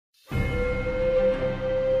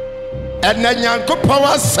And then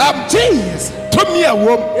Yankopon Sam Jesus. To me a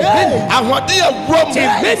womb. I want a womb.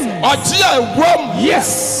 Or dear womb.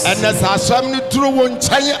 Yes. And as I swam through one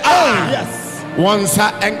time. Yes. Once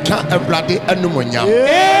I encounter a bloody pneumonia.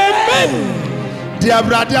 Amen. Dear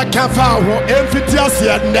brother Kafa, Emphitis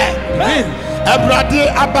and Amen. A brother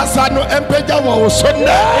Abasano Empeja was Sunday.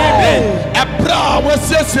 Amen. A bra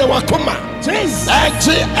was yes, Wakuma. Jesus.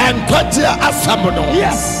 Actually, and Kwatia Asamono.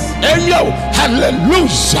 Yes. And yo,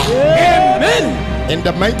 hallelujah. Amen. In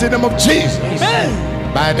the mighty name of Jesus.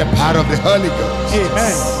 Amen. By the power of the Holy Ghost.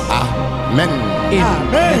 Amen. Amen.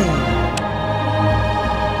 Amen.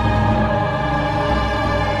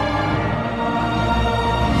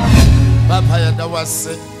 Papa yada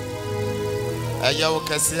wase. Aya wo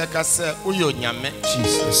kase kase uyo nyame.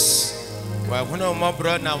 Jesus. Wa hunu mo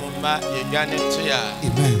bro na mo ma ye dwane tia.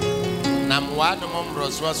 Amen. Na mo wa no mo bro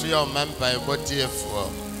so so yo mempa e botiefo.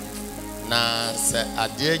 Na se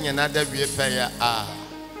ade nyina da wie pɛ a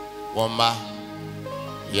woma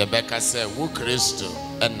ye beka se wo Kristo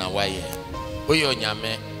na waye uyo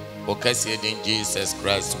nyame o kase din Jesus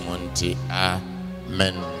Christ monti.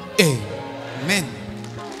 Amen. Amen.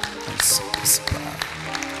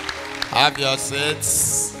 Have your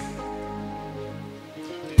seats.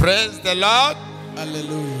 Praise the Lord.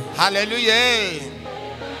 Hallelujah. Hallelujah.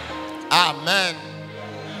 Amen.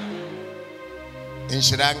 In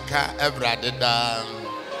Sri Lanka, everybody down.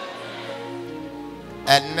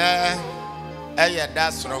 And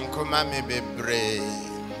that's from Kuma me be brave.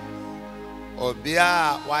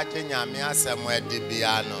 Obia watching Yamia somewhere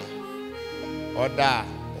Dibiano. Oda.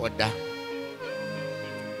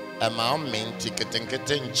 A mom mean ticketing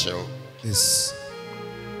chill. Yes.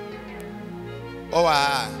 Oh,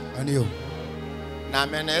 And you. na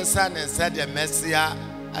menesa ne said the Messiah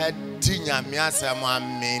a tinya miasa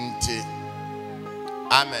minti.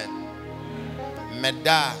 Amen.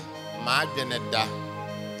 Meda mageneda.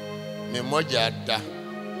 Me moja da.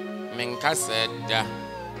 Menkasa da.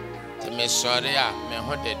 Me sorry me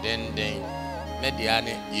hode denden.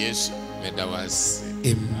 Mediane Yesu medawasi.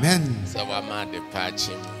 Amen. So wama de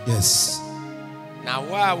pachi. Yes. Na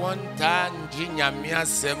wa wonta njinya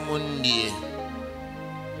miasa mundi.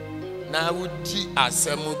 Na wudi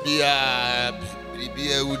asemu bia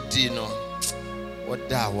bibia wudi no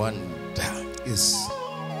oda wonda. Yes.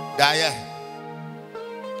 Daye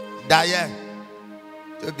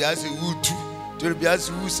to bia se wutu to bia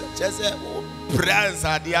se wusa chese praise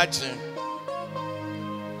ade achi.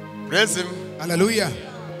 Praise him. Hallelujah.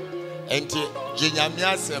 Enti jinyame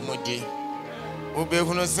asemu di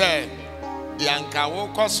obehunu se de anka wo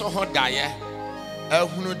koso ho daye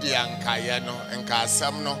ahunu de anka ye no nka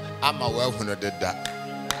asem no ama wo ahunu deda.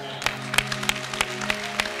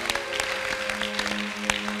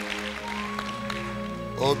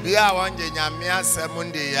 Obi a wonje nyame asem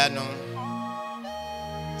ndi ye no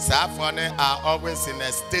safone are always in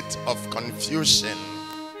a state of confusion.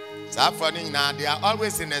 Safone na they are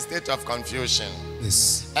always in a state of confusion.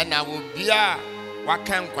 Yes. And I will be a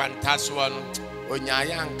wakan quantas one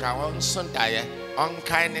onyayanka on Sunday on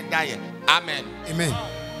kind diet. Amen. Amen.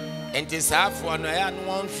 And this half one I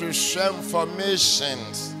want to share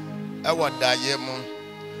informations. A what diamond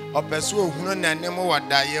or pursue who no name what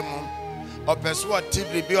diamond or pursue what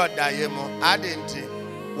tibly be or diamond. I didn't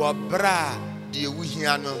what bra dear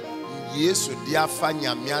Wihiano. Yes, dear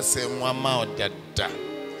Fanya Miase Mama or that.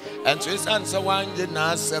 And so it's answer one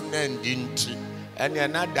dinner 7 and didn't. And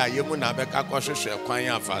another Yemuna Beka Kosho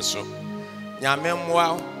Kwanya Faso.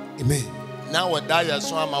 Yamemwa. Amen. Now what die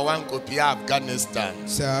so am one copy Afghanistan.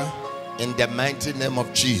 Sir. In the mighty name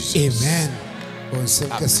of Jesus. Amen.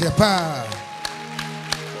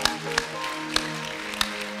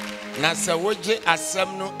 Nasa woje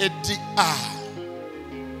asem no edi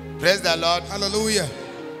Praise the Lord. Hallelujah.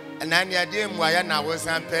 And then ya dem waya na wo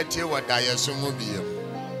san peti wo da yeso mu biye.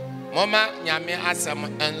 Mama nyame asem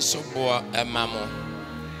enso bo emamo.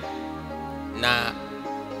 Na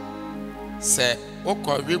se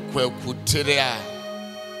ukọ̀wé kwakutire a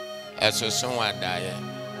ẹ̀sọ̀sọ̀ wà dáyẹ.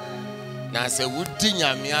 Na se wudi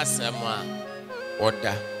nyame asem a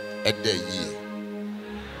ọ̀dà ẹ̀dà yìí.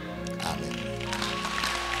 Amen.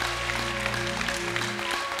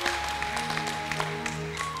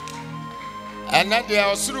 Ẹ̀nà deɛ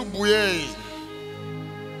ọ̀soro buye.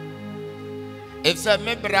 Efisɛ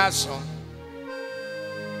me bra so.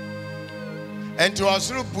 Enti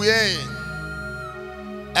ọ̀soro buye.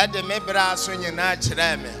 Ede me bra so nyina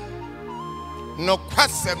kyerɛ me. No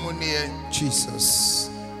kwasɛm nie. Jesus.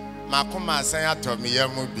 Makoma asan atɔ me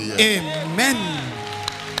yamu bi. Amen.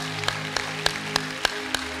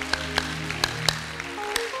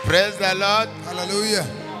 Praise the Lord. Hallelujah.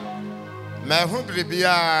 Me hu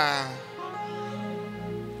bribia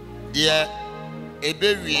deɛ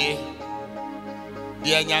ebewie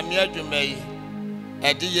deɛ nyame adwuma yi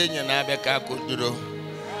ɛde yɛ nyinaa bɛka koduro.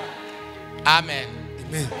 Amen.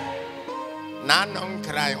 Amen. Na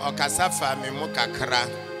nkran ɔkasa fa me mu kakra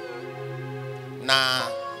na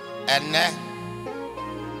ene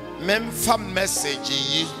memfa message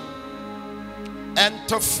yi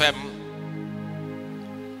ento fem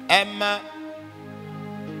Emma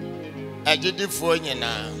agidifo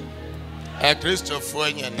nyina Kristofo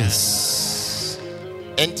nyina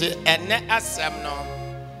enti ene asem no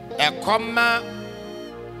ekoma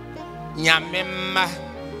nyamemma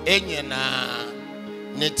enyina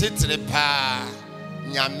ne titire pa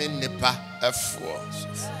nyame nipa efo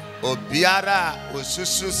obiara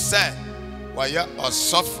osusu se waya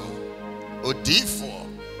osofo odifo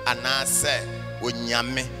anase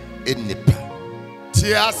onyame enipa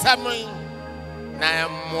ti asami na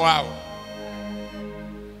emwa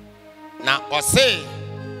na ose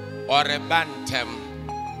orebantem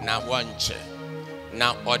na wonche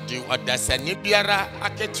na odi odasani biara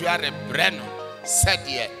aketua rebre no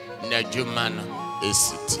sedie na dwuma no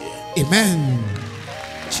esitie. Amen.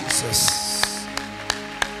 Jesus.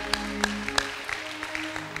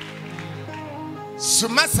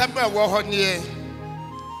 Sumasa ba wo ho nie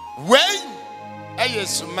wei eye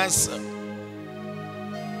sumasa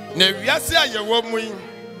na wiase ayewo mu yi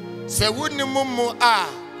se wuni mumu a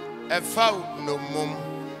efa no mum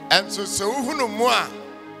enso se uhunu mu a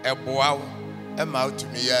eboa wo e ma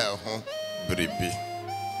utumi ya ho bribi.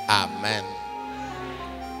 Amen.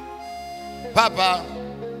 Papa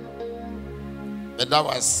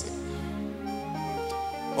Edawasi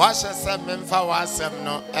washa se memfa wasem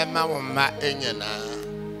no ema wo ma enyina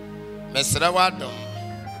mesre wadom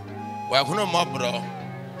wa hunu mobro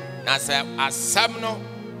na se asem no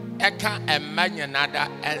eka emanyinada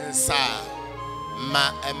ensa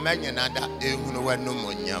ma emanyinada ehunu wanum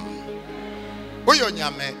onyam oyo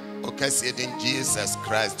nyame okase din Jesus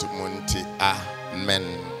Christ munti. Amen.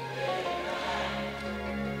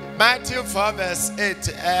 Matthew 4 verse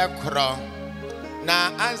 8 ekro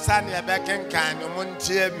na ansa ne bekenkan no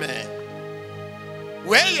muntie me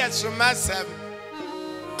we yesu masem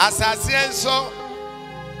asase enso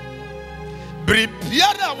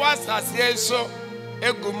bribiara wasase enso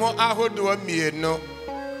egumo ahodo mieno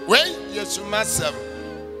we yesu masem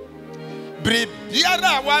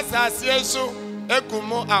bribiara wasase enso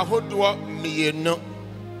egumo ahodo mieno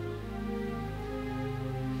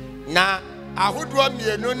na ahodo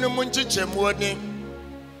mieno no munchichemu oni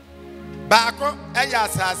baako eya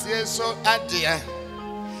asase so ade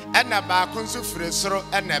ena baako nso fire soro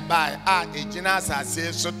ena bai a ejina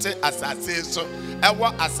asase so te asase so ewo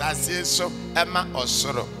asase so ema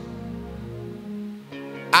osoro.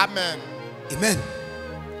 Amen. Amen.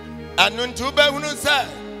 Anuntu be hunu se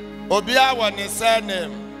obi a woni se ne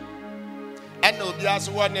ena obi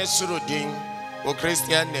aso woni soro din o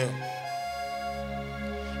Christian ne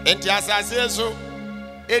enti asase so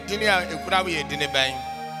edini a ekura we edini ban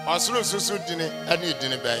osoro susu dini ani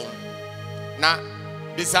dini ben na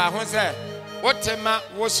bisa ho se wotema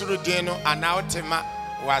wosoro din no ana wotema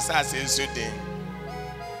wasase so din.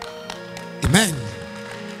 Amen.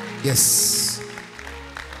 Yes.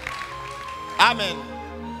 Amen.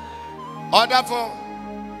 Odafo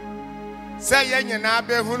say yen na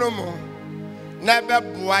be hunu mu na be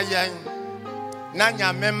boa yen na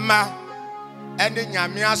nyame ma ene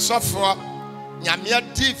nyame asofo nyame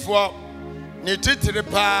adifo ni titire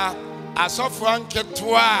pa asofo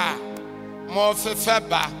anketoa mo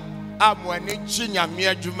fefeba amo ani chi nyame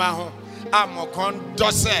adwuma ho amo kon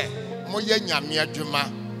dose mo ye nyame adwuma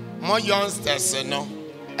mo youngsters no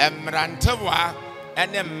emrantewa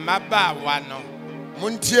ene mmabawa no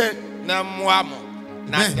muntie na moamo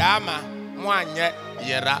na dama mo anye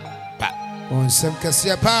yera pa onsem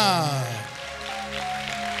kase pa.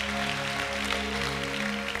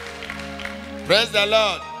 Praise the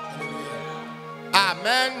Lord.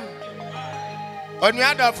 Amen.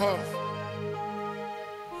 Onyadofo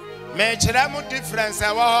me chere mu difference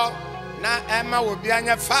ewo na ema wo bi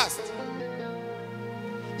anya fast.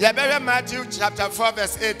 Ya be Matthew chapter 4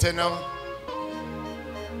 verse 8 no.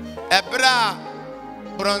 Ebra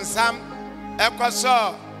bronsam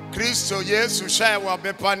ekoso Kristo Yesu hwe wo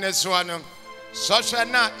bepone so no. So hwe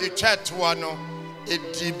na etwato no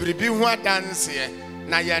edibribi hu adanse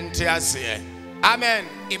na yente ase. Amen.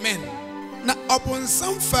 Amen. Na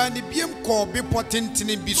obonsam fa ni biem ko be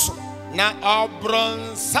potentene bi so na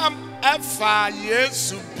obronsam efa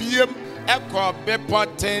Yesu biem eko be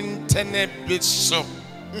potentene bi so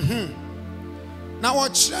na wo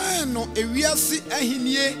kire no ewiase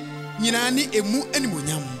ahinie nyina ni emu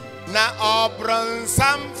animonyam na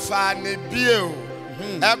obronsam fa ne bio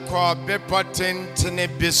Eko bepotentene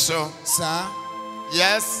biso. Sa.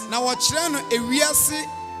 Yes. Na wachire no ewiase.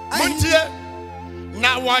 Muntie.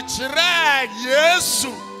 Na wachire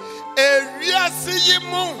Yesu ewiase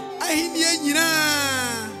yimu. Ahindie nyina.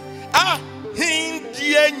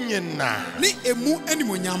 Ahindie nyina. Ni emu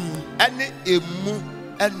animonyam. Ene emu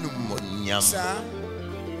animonyam. Sa.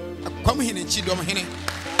 Akwam hene chi dom hene.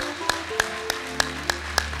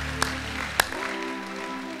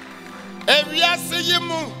 Ewiase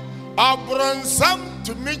yimu obronsam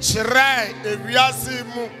to me chire ewiase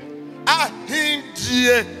mu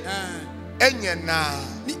ahindie enyena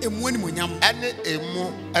ni emu animonyam. Ene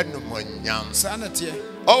emu animonyam. Sa na tie.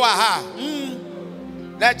 Owa ha.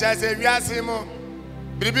 Na just ewiase mu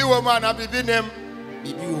bibi wo mu ana bibi nem.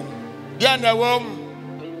 Bibi wo mu. Dia na wo mu.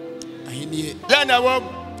 Ahindie. Dia na wo mu.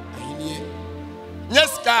 Ahindie.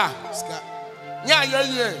 Nyeska. Ska. Nya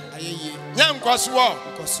ayeye. Ayeye. Nya nkoswo.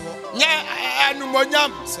 Nkoswo. Nya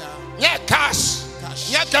animonyam. Sa. Nya cash.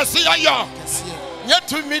 Cash. Nya kasiya yo. Kasiye. Nya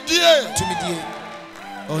tumidie. Tumidie.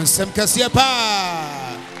 Onsem kasiye pa.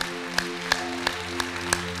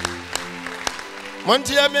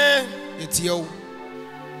 Montie me. Etio.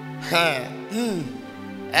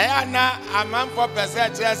 Na amanfo pese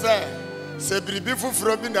chese se biribi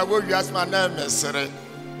fufuro bi na wo wiasma na mesere.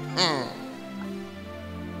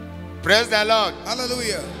 Praise the Lord.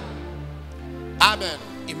 Hallelujah. Amen.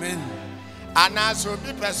 Amen. Ana so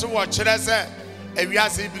bi pese wo kire se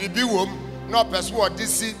ewiase biribi wom na pese wo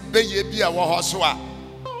disi beye bi a wo hoso a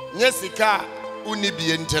nye sika uni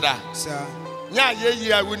bi entira. Sa. Nya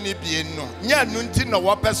yeyi a uni bi no. Nya nu nti na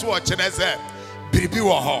wo pese wo kire se biribi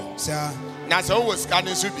wo ho. Sa. Na so wo sika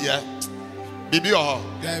ne so bia biribi wo ho.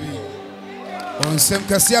 Gabi. Onsem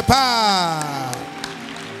kasiye pa.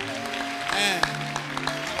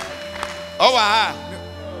 Owa ha.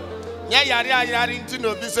 Nya yare nti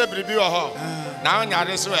no bi se biribi wo ho. Na on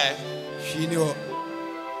yare so Shini ho.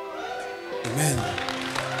 Amen.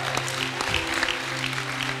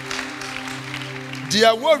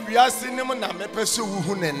 Dia wo wiase nim na mepese wo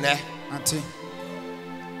hu ne ne. Ate.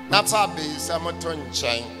 Na fa be samoto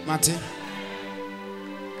nchen. Mate.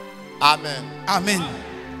 Amen. Amen.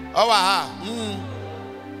 Owa ha.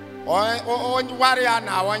 O ware ya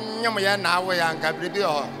na wonyem ye na wo ya nka biribi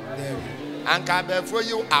ho. Anka be fo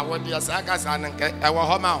yi awode asaka san nke e wo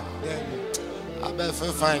ho ma. Abe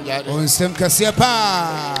fe fan jare. Onsem kasiye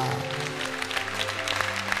pa.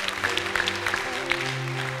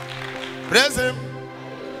 Praise him.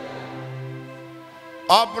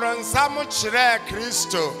 Obronsam chire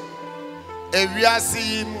Kristo ewiase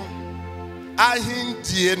yi mu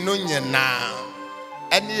ahindie no nyena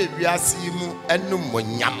ene ewiase yi mu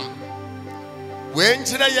enumonyam we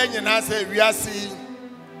nchire ye nyena se ewiase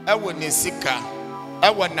ewo ne sika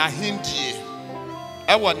ewo na hindie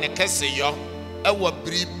ewo ne keseyo ewo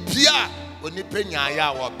bribia oni penyaaya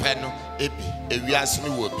a wo pe no ebi ewiase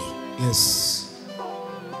no wo bi. Yes.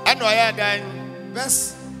 Eno ya dan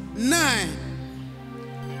Verse 9.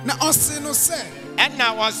 Na osino say.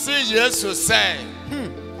 Ena wose Yesu say.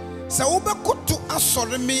 Se wo bekoto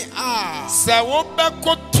asore me a. Se wo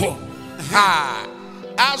bekoto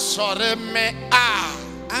asore me a.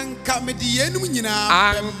 Anka me di yenum nyina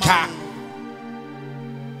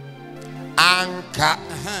Anka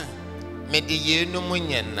me di yenum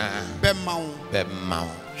nyina bemma wo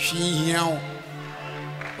hwihia wo.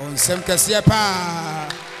 Onsem kasiye pa.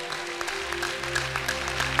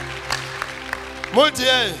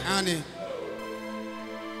 Motie Ani.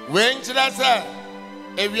 we nchira se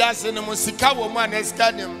ewiase no musika wo mu ana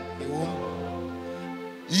sika nim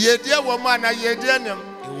yedie wo mu ana yedie nim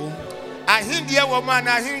ahindie wo mu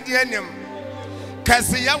ana ahindie nim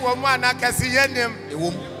kasiye wo mu ana kasiye nim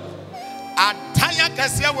atanya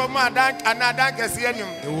kasiye wo mu ana adan kasiye nim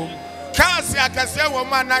kasi akasiye wo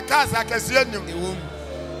mu ana kasi akasiye nim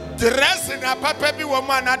dress na papa bi wo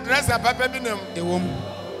mu ana dress na papa bi nim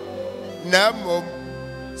na mo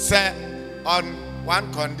say on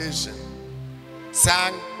one condition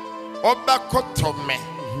sang obakoto me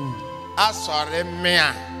asore me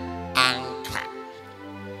anka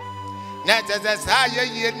na tete sa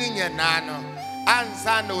ye ni nyana no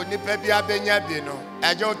ansa na onipa bi abenya bi no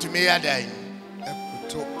eje otumi ya dan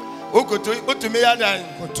okoto otumi ya dan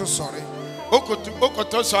Koto sore.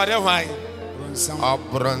 okoto sore hwan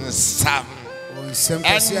obronsam Onsem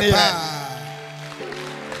kasiye pa.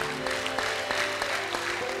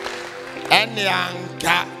 Eni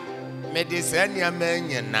anka medicine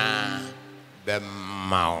amenyena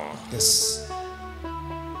bemao. Yes.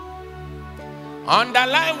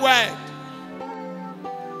 Underline word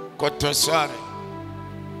kotosore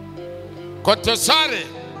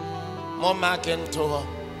mo makento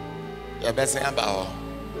Your best about.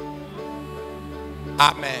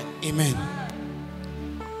 Amen. Amen.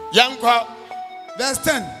 Yanko. Verse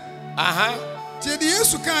 10. Tiedi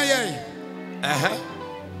Yesu kan ye.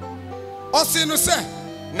 Ose no se.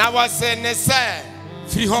 Na wase ne se.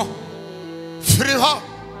 Free ho. Free ho.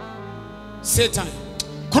 Satan.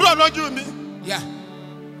 Kuro no ju mi. Yeah.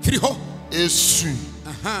 Free ho. Esu.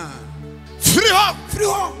 Free ho. Free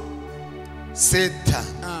ho. Satan.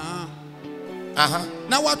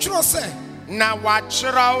 Na watchro se. Na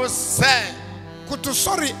watchro se. Koto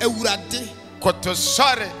sorry ewurade. Koto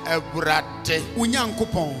sorry ewurade.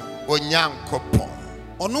 Onyankopon. Onyankopon.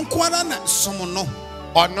 Ono nkwara na somono.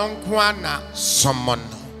 Ono nkwara na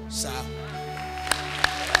somono. Sa.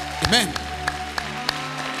 Amen.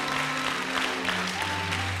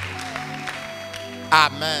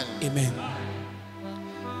 Amen. Amen.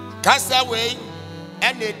 Kasa we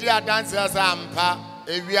ene di adanse ampa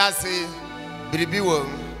ewiase biribi wo.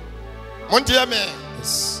 Montie me.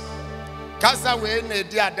 Yes. Kasa we ne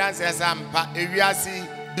di adanse ampa ewiase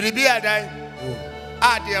biribi adan.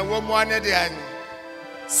 Ade wo mo ne de an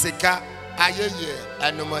sika ayeye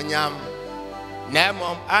anomonyam. Na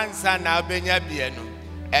mom ansa na obenya bie no.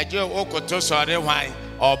 Eje okoto sore hwan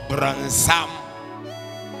obronsam.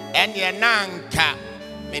 Ene nanka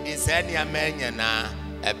medicine ya menya na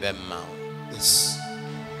ebema. Yes.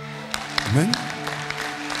 Amen.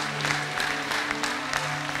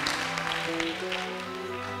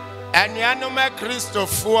 Enianoma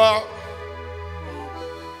Christopher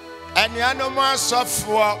Enianoma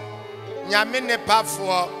Sofo Nyame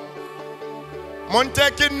nepafo Mon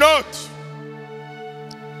take note.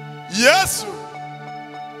 Yesu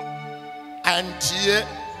antie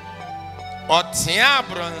otia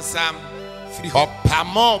bronsam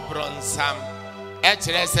opamo bronsam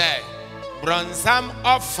ekire se bronsam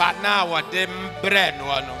ofa na wode mbre no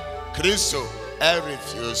no Kristo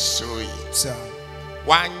refuse so yi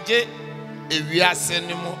wanje ewiase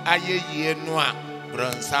ne mu ayeyie no a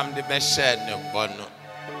bronsam de be share ne bono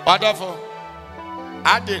odofo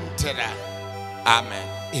adentera. Amen.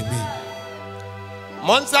 Amen.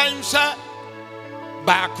 Monsaimsha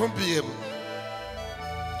bakumbiem.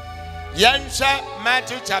 Yansha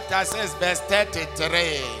Matthew chapter 6 verse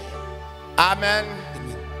 33. Amen.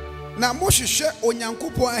 Na mohwehwe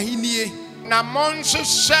onyankopon ahinie. Na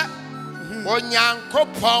monhwehwe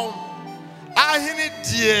onyankopon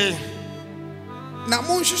ahinidie. Na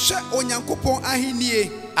monhwehwe onyankopon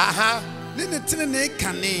ahinie. Ne ne tene ne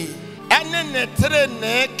kane. Ene ne tere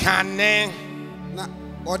ne kane. Na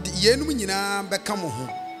odi yenum nyina beka mo ho.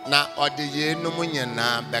 Na odi yenum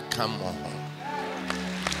nyina beka mo ho.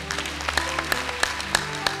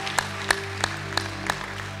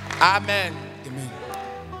 Amen. Amen.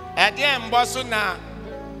 Again, bosu na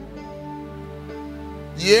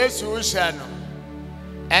Yesu ushano.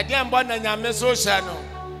 Again, bona nyame so ushano.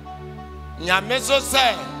 Nyame so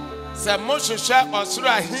se mohwehwe osoro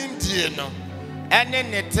ahindie no. Ene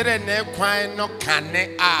ne tere ne kwan no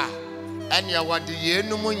kane a. Ene ya wode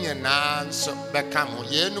yenum nyina nso beka mo.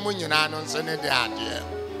 Yenum nyina no nso ne de ade.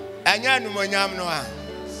 Enya numonyam no a.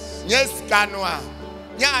 Nyeska no a.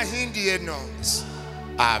 Nya ahindie no.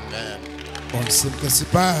 Amen. On simple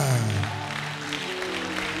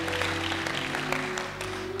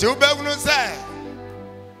Tu begunu se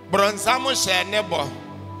bronsamo she nebo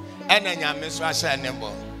ena nyame so she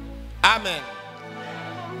nebo. Amen.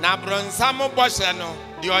 Na bronsamo bo she no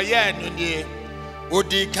de oye no die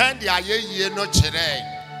odi kan de ayeyie no kire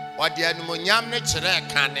odi anumonyam ne kire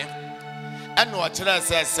kane ena o kire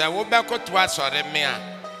se wo bekoto asore me a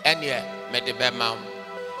ene me de be ma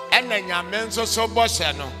ena nyame nso so bo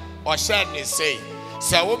she no o she ne sei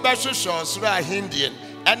se wo be hwehwe osoro ahindie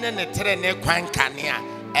ene ne tere ne kwan kane a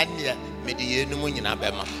ene me de yenum nyina be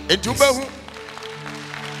ma etu behu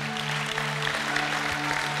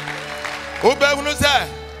obehu no se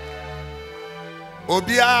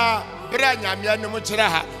obia bra nyame anum kire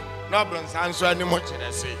ha na obronsan so anum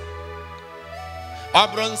kire sei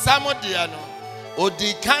obronsam de no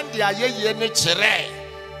odi kan de ayeye ne kire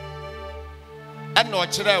ena o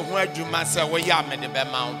kire ho adwuma se wo ya me de be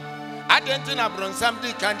ma wo adenti na bronsam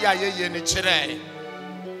di kan di ayeye ne kire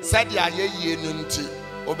said di ayeye no nti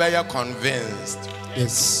obeye convinced.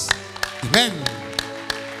 Yes. Amen.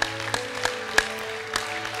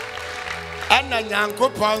 Ena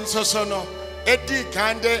nyankopon so no edi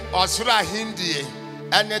kan de osoro ahindie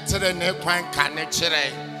ene tere ne kwan kane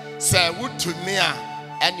kire se wutumi a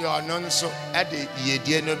ene ono nso ede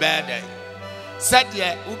yedie no bede said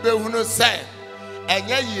ye ubehunu se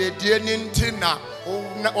enye yedie ni nti na o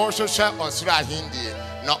hwehwe osoro ahindie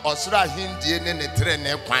na osoro ahindie ne tere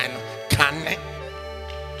ne kwan no kane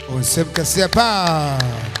on simple pa.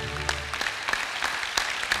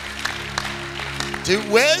 The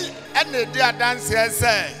way and the dear dance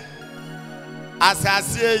say, as I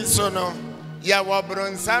say, so no, ya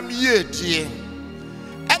wabron some year tea,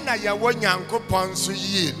 and I ya one yanko ponsu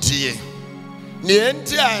year tea.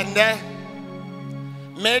 Nientia and there.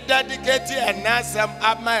 Me dedicate and nasam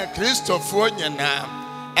ama Christopher nyina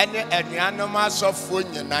ene anuanoma sofo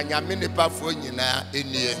nyina nyame nipa fo nyina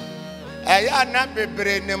enie eya na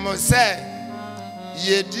bebre ne mo se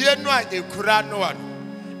yedie no a ekura no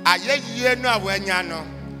ayeyie no a wanya no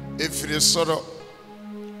efiri soro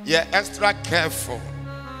ye extra careful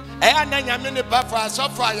eya na nyame nipa fo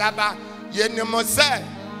asofo ayaba ye ne mo se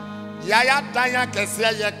ya danya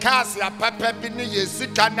kese ye cars ya papa bi ne ye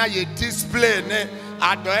sika na ye display ne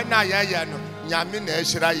adoena ye no nyame na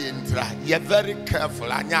ehira ye ntra ye very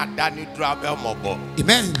careful anya dani drabel mobo.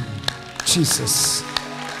 Amen. Jesus.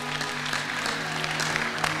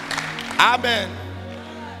 Amen.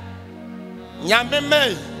 Nyame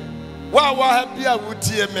me wa happy a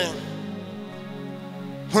wutie me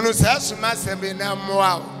hunu se suma se me na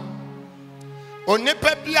moa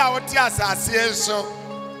onipa bi a wote asase enso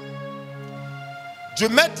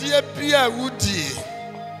dwumadie bi a wudie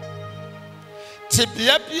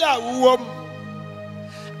tibia bi a wuwom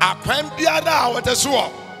akwan biara a wote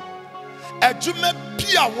so adwuma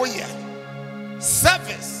bi a woye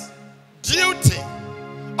service duty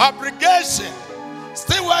obligation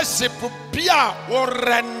stewardship bi a wo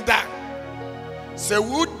render se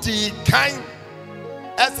wudi kan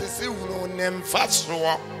asese hunu ne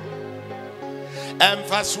mfaso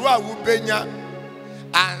emfaso a wubenya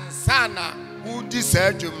ansana wudi se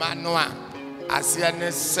adwuma no a ase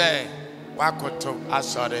ne se wakoto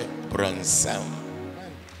asore bronsam.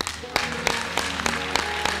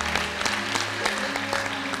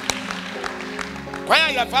 Kwaya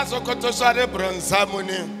ya faso koto sore bronsam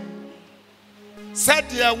ni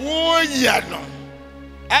said ye wo ye no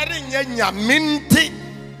erinye nyaminti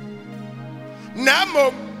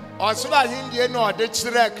namo osoro ahindie no ode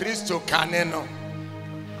kire Kristo kane no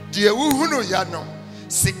de wuhunu ya no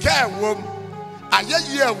sika ewom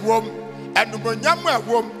ayeyi ewom enumonyam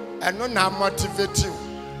ewom eno na motivate you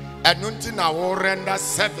eno nti na wo render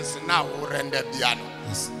service na wo render bia no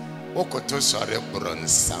okoto sore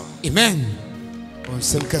bronsam. Amen.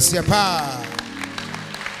 Onsem kasia pa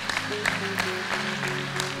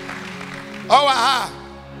owa ha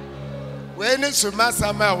we ni suma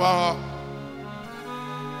sama wa.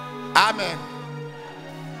 Amen.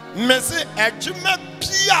 Mesi adwuma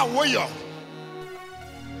bia wo yo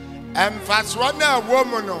emfaso na wo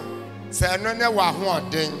mu no se no ne wa ho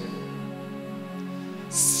oden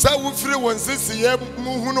sa wo firi won sisi ye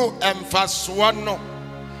muhunu emfaso no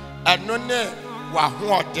eno ne wa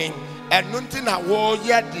ho oden eno nti na wo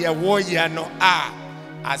ye de wo ye no a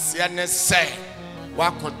ase ne se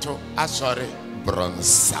wakoto asore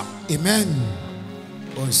bronsam. Amen.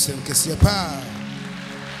 Onsem kasia pa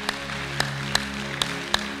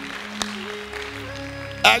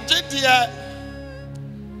ajedia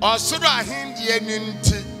osoro ahindie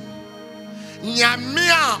ninti nyame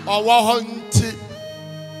a owo ho nti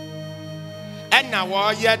ena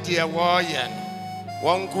wo ye de wo ye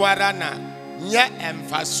won kwara na nye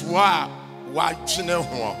emfaso a wadwene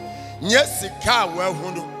ho nye sika wa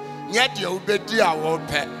hunu nye de obedi a wo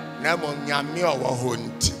pe na mo nyame owo ho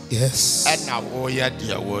nti. Yes. Ena wo ye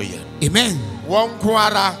de wo ye. Amen. Won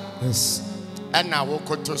kwara. Yes. Ena wo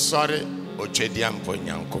koto sore ochwedia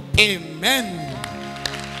mponyanko. Amen.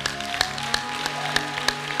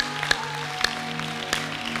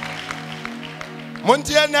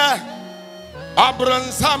 Montiana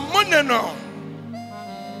Abronsam Muneno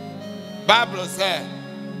Bible said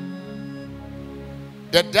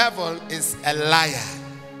the devil is a liar.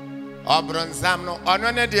 Abronsam no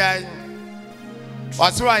onone dia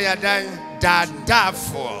oswa ya dan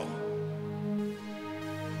dadafo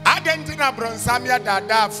adentina Abronsam ya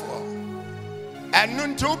dadafo enu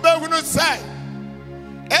ntu behunu sai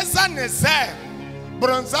esa ne sai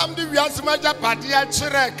Bronsam di wiasemaja padia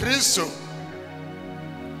kire Kristo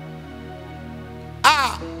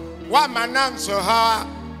wa mananso ha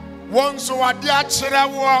wonso wade akire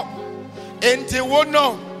wo enti wo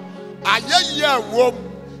no ayeye wo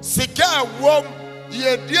sika wo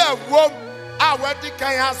yedi wo a wadi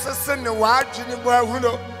kan asese ne wadwini bo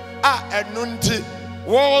ahuno enu nti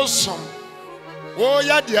wo som wo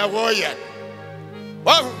ya de wo ye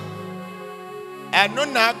wo enu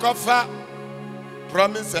na kofa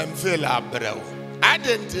promise and fail abrew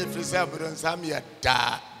identify say Bronsam ya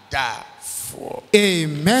da for.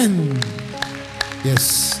 Amen.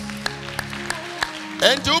 Yes.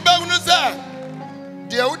 And to be say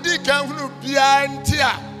the udi kan hunu bia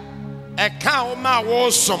ntia e kan o ma wo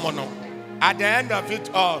somo no at the end of it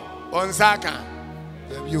all on saka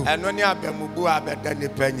And when you have been mubu abeda ni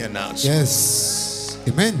penye na. Yes.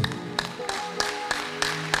 Amen.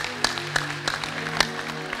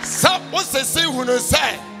 So what say hunu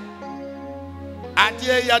say?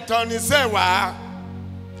 Adie ya toni say wa.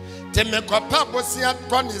 Te me kopa bosia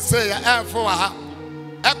toni say ya efo wa ha.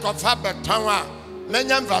 Ekofa beton wa.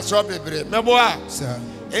 Menya mfaso bebre. Mebo a. Sir.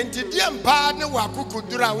 Enti die mpa ne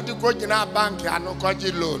wakukudura wodi ko gina bank ano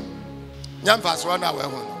koji loan. Nya mfaso na we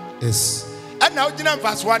hu. Yes. And now you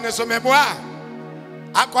verse 1 so mebo a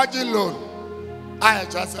akwaji loan. I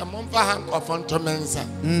just a monfa hang of onto mensa.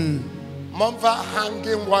 Monfa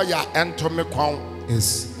hanging wire ento me kwon.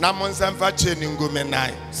 Yes. Na monsa mfa cheni ngume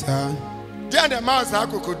nai. Sir. Dia de mouse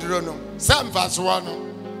akukuduro no. Sam verse 1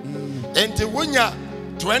 no. Enti wunya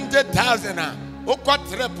 20,000 a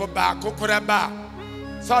ukotrep ba kokora ba.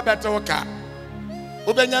 So beto ka.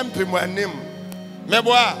 Ubenya mpimu anim.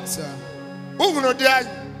 Mebo a. Sir. Uhunu dia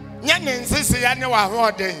nyane nsisi ya ne wa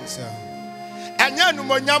hoden Sir. enya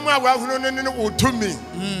numonyam a wa hunu ne wotumi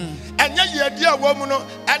enya yedi a wo mu no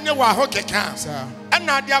ene wa ho keka Sir.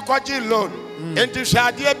 ena ade akwaji loan enti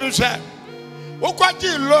hwade bi hwe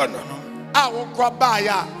ukwaji loan no a wo kwa ba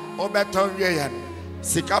ya obeton wie ya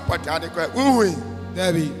sika potade kwa uhui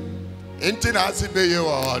Debbie. enti na asibe ye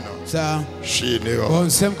wo ho no Sir. shi ne wo Bon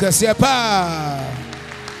sem kase pa.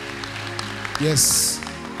 Yes.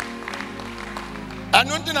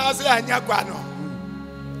 anu ndi na ase anya kwa no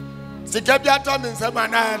sika bi ato me nsem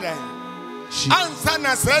ana de ansa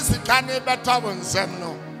na se sika ne beto wo nsem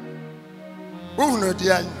no uhunu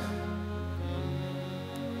dia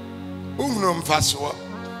uhunu mfaso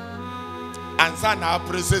ansa na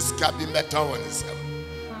aprese sika bi beto wo nsem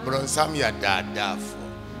bro nsam ya dadafo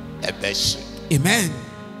ebeshi Amen.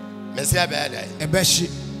 mesia beda Ebeshi.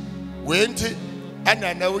 wenti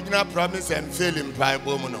ana na wugina promise and fail in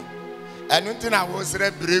bible mu no anu ntina wo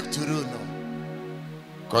sere breakthrough no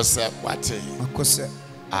kose wate Makose.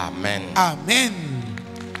 amen Amen.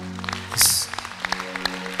 Yes.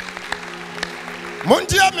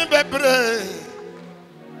 Montia me bebre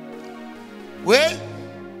we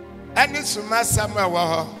ani suma sama wa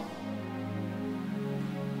ho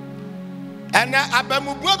ana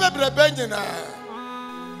abamubu bebre benyina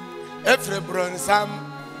efre bronsam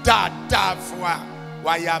dadafwa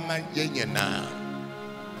wayama yenyina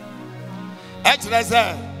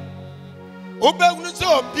etreze obehunu se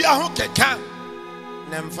obi aho keka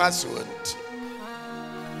ne mfaso nti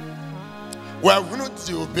wa hunu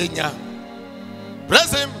ti obenya.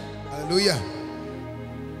 Bless him. Hallelujah.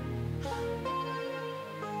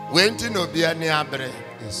 Wenti no bia ni abre.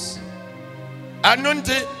 Yes.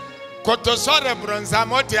 Anunti kotosore bronza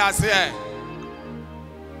moti ase.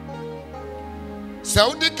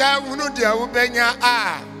 Saudi ka hunu dia ubenya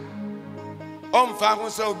a. Omfa ho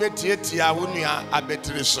se obetietia wonua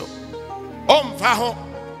abetire so. Omfa ho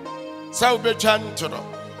se obetwa ntoro.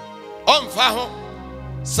 Omfa ho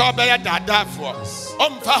se obeya dadafo.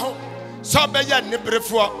 Omfa ho so be ya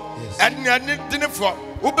nibrefo enya ni dinefo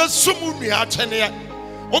obesum nua chene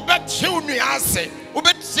obetie nua ase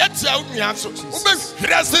obetiatia nua so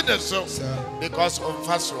obehwirase de so because of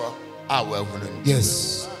faso our hunu.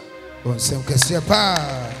 Yes. Bon sem kase pa.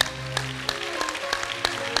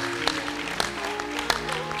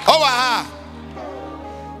 Owa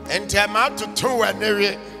enti ama to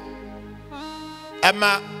anere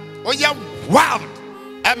ama oya wild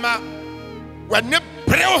ama when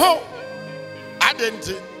breho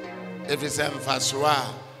adenti if it's emphaswa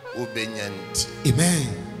ubenyanti. Amen.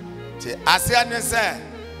 Ti asiane se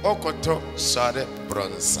okoto sore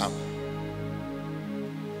bronsam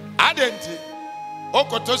adenti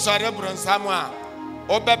okoto sore bronsam a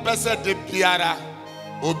obepese de biara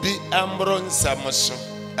obi embronsam so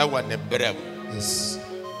ewo ne brem. Yes.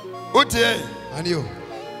 Utie Anio.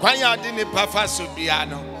 kwanya de ni pafa so bia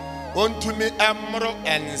no ontumi emro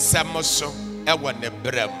ensem so ewo ne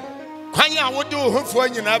brem. Kwanya wode ohofo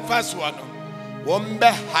nyina faso no wombe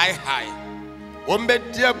high wombe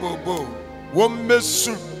dia bobo wombe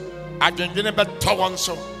su adwendwene beto won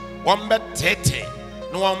so wombe tete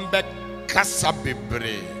no wombe kasa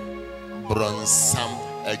bebre bronsam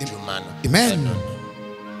adwuma no. Amen.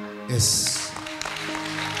 Yes.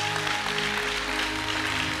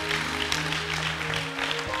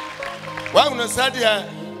 Wa uno sadia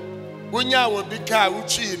unya obi ka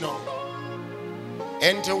uchi no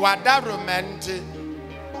enti wadaromenti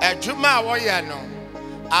adwuma wo ye no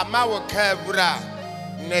ama wo ka abura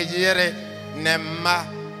ne yere ne ma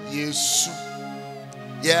yesu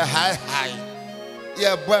ye high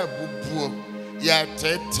ye babubuo ye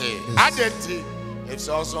tete adenti it's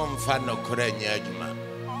also mfa no koranya adwuma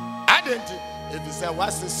adenti if you say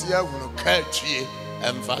wasisi ahunu ka twie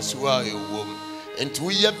emfa so a ewom And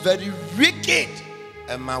we are very wicked.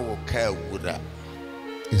 Emma will care with that.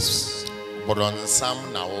 Yes. But on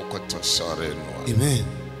some now, to sorry. Amen.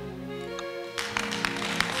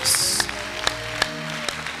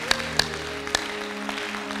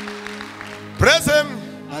 Praise him.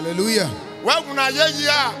 Hallelujah. Well, when I hear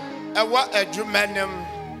a Jumanum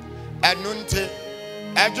and Nunte,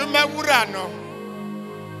 a Jumawurano,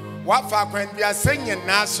 what for when we are singing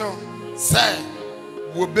Naso, say,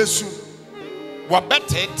 Wubesu,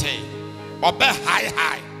 Wabete, Obe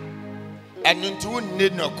high, and into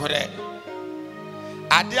need no correct.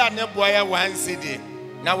 I dear Neboya 1 city,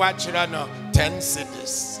 now watch 10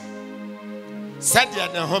 cities. Said ya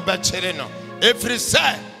no Hoba Cherino, every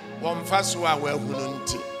say, one fast wa well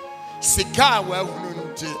hununti, Sika well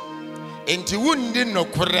hununti, into wounded no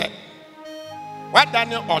correct. What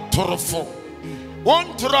done or torofo? One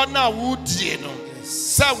trona wood yeno,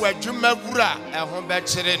 say where Jumavura and Hoba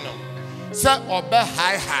Cherino, say Obe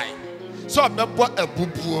high, so be bought a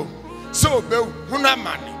bubu, so be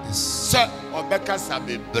Hunamani. Sir, Obeka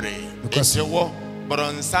Sabe Bray, because you were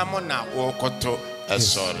Bronsamona or Koto,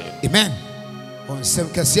 sorry. Amen. On some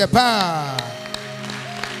Cassiapa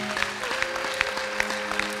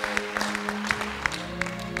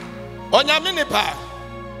on your minipa.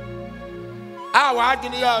 Our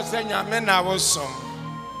Agnia Senya Mena was some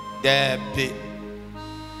there be.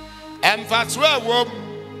 And that's where womb.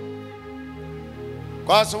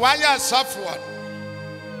 Because why you suffer?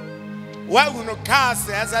 Why would no cast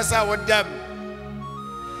as I saw with them?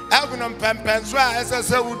 Elvin Pempenswa as I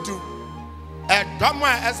said would do. A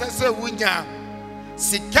Doma as I said Winya.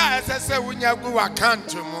 Sika as I said Winya go a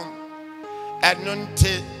country moon. And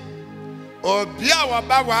Nunte or Biawa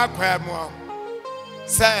Bawa Quamo.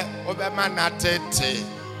 Say Obama Tete.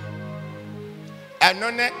 And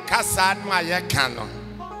None Cassan my canon.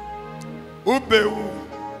 Ube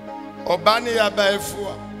Obani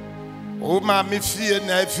Abaifua. O Mammy Fia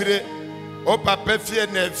Nefre. O papa fie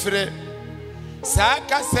na efre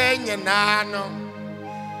saka senye nano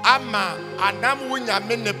ama anam wunya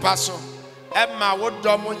mene paso ema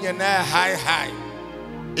wodom nyena high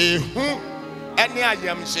ehu ene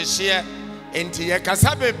ayam hyehye enti ye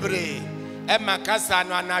kasa bebre ema kasa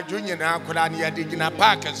no anadwo nyina akora ne ye digina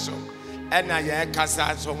park so ena ye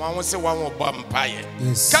kasa so won se won obo mpaye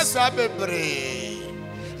kasa bebre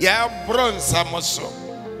ye bronsa moso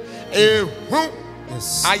ehu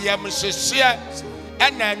I am sincere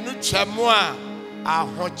and I knew Chamua a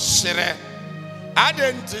hot shire. I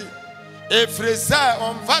didn't if Reza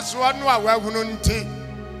on first one where wouldn't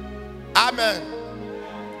Amen.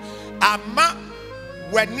 Ama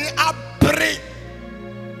when you are pre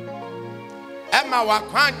Emma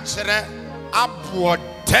Wakwanchere aboard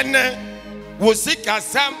tene Wusika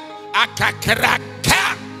Sam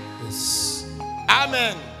Akakaraka.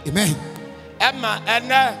 Amen. Amen. Emma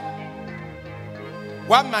and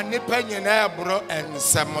one man nipping in air bro and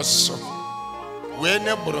Samoso. When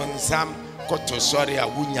a bronzam koto sorry a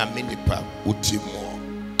wunya minipa utimo.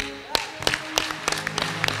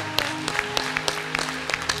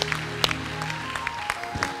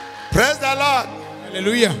 Praise the Lord.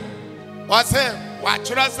 Hallelujah. What's it? What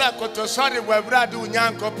should I say? Koto sorry where Brady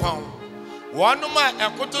Unyanko Pound. One man a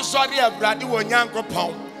koto sorry a Brady Unyanko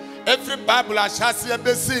Pound. Every Bible I shall see a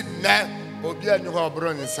basin now.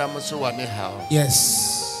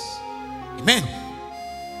 Yes. Amen.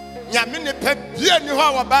 Yamini pepia ni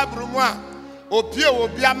ho Bible mu a opie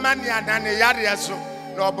obi amane anane yare so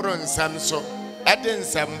na obro nsam so ede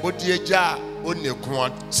nsam bodie gya oneku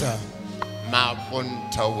ota ma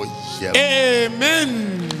bonta wo yem.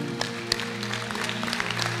 Amen.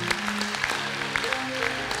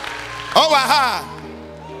 Owaha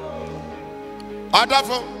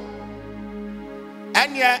Adafo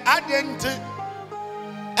Anya adenti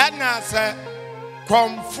ena se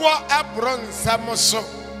komfo ebro nsam so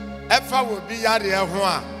efa wo bi yare ho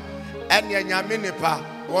a enya nyame nipa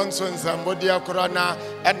won so nsam bodi akoro na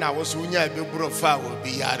ena wo so nya ebeburo fa wo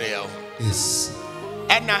bi yare ho. Yes.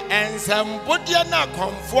 Ena ensam bodi na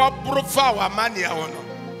komfo bro fa wa mane ho no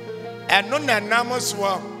eno na nam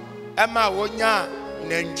so ema wo nya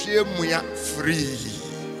nantwie muya free.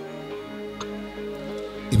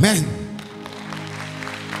 Amen.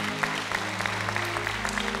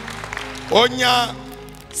 Onya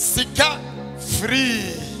sika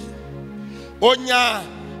free. Onya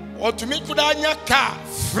otumikudanya ka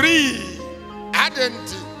free.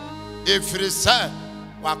 Adenti efrisa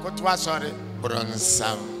wakotwa sorry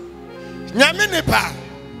bronsam. Nyame nipa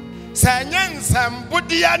sa nyansam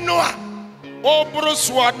bodia no a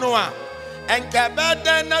obroso no a enka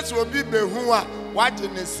beda na so obi behu a wagye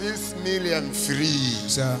ne 6 million free.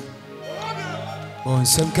 Sir. On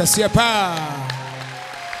some Cassiapa.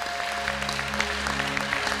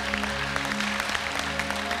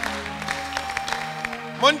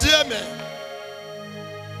 Montie me.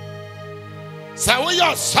 Sa we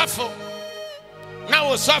your suffer.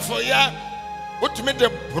 Now we suffer ya. What me the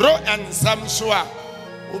bro and some soa.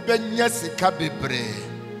 Ubenya sika bebre.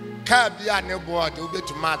 Ka bia ne board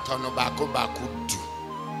ubetuma tono bako du.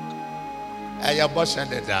 Aya bosha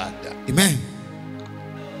de dada. Amen.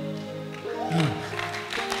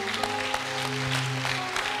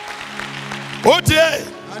 Otie.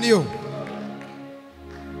 Anio.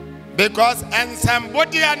 Because and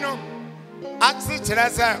somebody ano aksi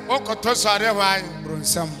tirasa okoto sore hwan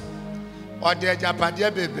Bronsam. Ode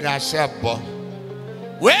japade bebre ahye bo.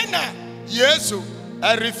 When Yesu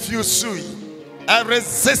refuse a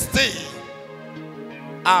resist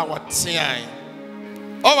our tian.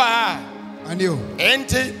 Over Anio.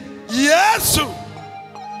 Enti Yesu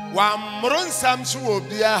wa mronsam so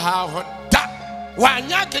obia ha ho da. Wa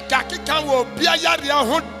nya keka wo obia yare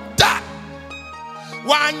ho da.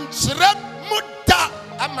 Wanchre muda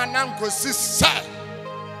amananko sisa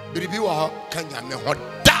biribi wa ho kanya me ho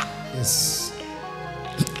da. Yes.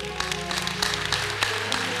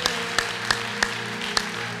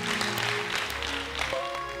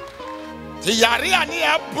 Ti yare ani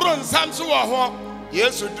e bronsam so wo ho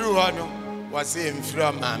Yesu du ho no was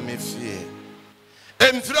emfiro ma me fie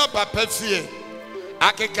emfiro papa fie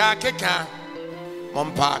akeka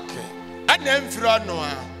mompake ana emfiro no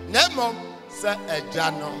a na mom sa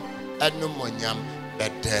eja no enu monyam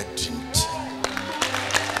bedadinti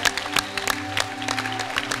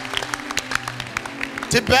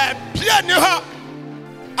ti be bia ni ho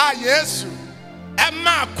a Yesu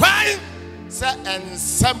ema kwan sa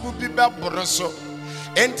ensambu bi be boroso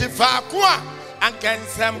enti faako a anka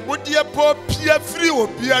ensambu de po pia firi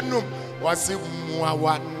obi anum wase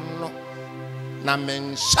muawa no na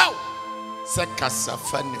menshaw se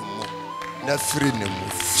kasafa ne mu na firi ne mu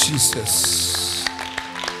Jesus.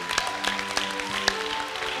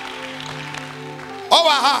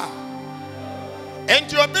 Owa ha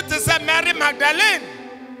enti obi te se Mary Magdalene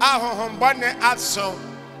ahohombone aso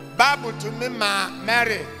Bible to me ma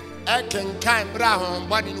Mary ekenkan bra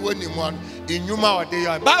ahohombone ni woni mo inyuma ode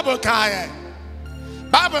yo Bible kan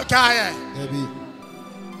Ebi.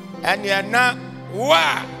 ene na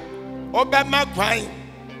wa obema kwan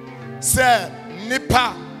se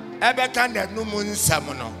nipa ebeka na numu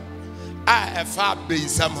nsam no a efa be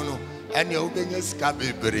nsam no ene obenya sika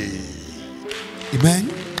bebre. Amen.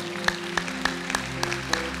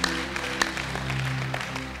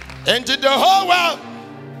 Into the whole world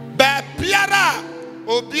ba piara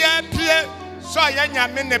obia pie so ya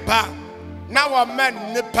nyame nipa na wo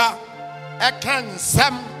man nipa ekan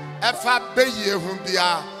sam efa beye hu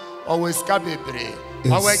bia always ka bebre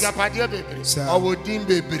always japade bebre always din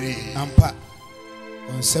bebre ampa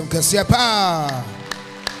on sem kasia pa.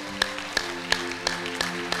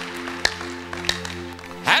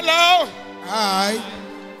 Hello. Hi.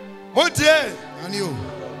 Mutie. Anio.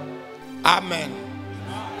 Amen.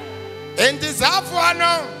 In this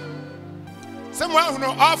afternoon, someone who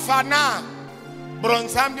offer now,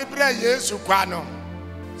 bronsam de bre Yesu kwano.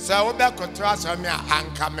 Sa wo be kotra so me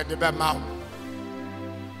anka me de be ma.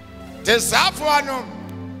 This afternoon,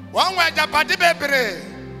 one way japade bebre,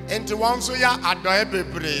 enti won so ya adoe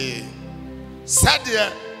bebre.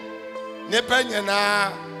 Sade ne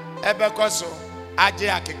panyana ebe koso aje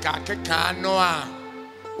akeka no a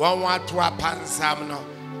won wato apansam no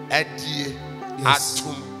adie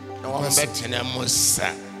atum na won betena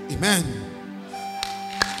musa. Amen.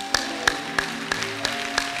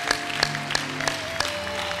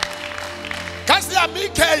 Kasia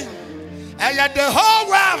Kyei and the whole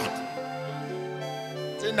world.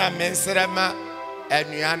 Tina menserema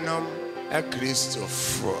enuanom a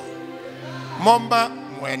Christopher. Momba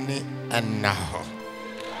mweni anaho.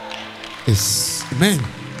 Yes. Amen.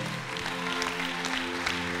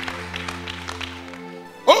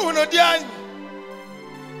 Oh no dia.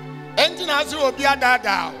 Entina so obi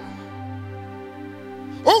adada.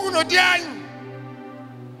 Oh no dia.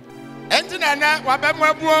 Entina na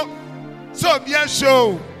wabemwabuo so obi a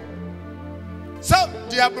show. So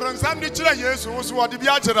dia bronsam de kire Yesu so wode bi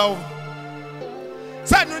agera wo.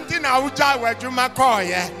 Sa no ntina wuja wadwuma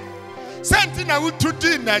koye. Sa ntina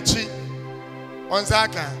wutudi nachi.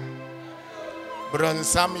 Onsaka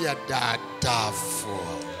bronsam ya dadafo.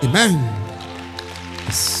 Amen.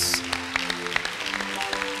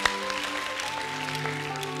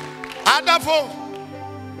 Adafo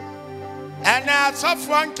ana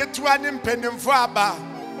sofo anketua ne mpanimfo aba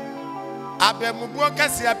abemubuo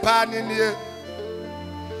kase pa ne nie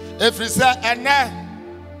efrisa ene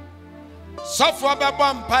sofo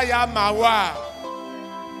bebo mpa ya mawa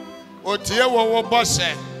otie wo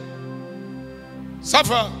bose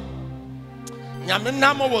sofo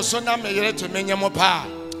Yaminamo was so na me yere to menyamo pa.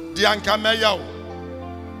 Di anka meya wo.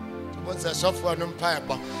 To say sofo no mpa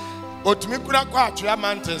eba. Otumi kura kwa atwa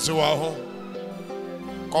mountains wo ho.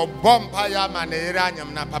 Ko bompa ya ma na yere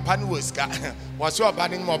anyam na papa no wosika. Wo so oba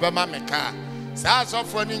ni mo be ma meka. Sa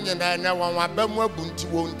sofo ni nyina na won abamu abunti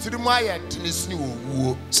wo ntirimu aye tinisini wo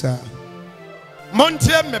wuo. Sir.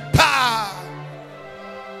 Montie me pa.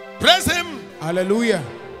 Praise him. Hallelujah.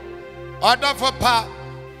 Order for pa.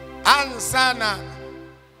 Ansana.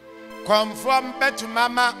 Conform betu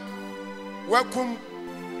mama. Wakum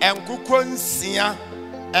enkuko nsia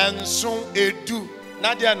enso edu.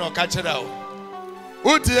 Nadia no kachira o.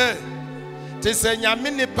 Udie. Te se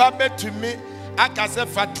nyame nipa betumi akase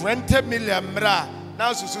fa 20 million mra.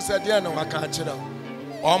 Na susu se dia no waka kachira o.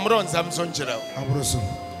 Omro nsam so nchira o. Abroso.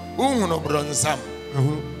 Uhuno bronsam.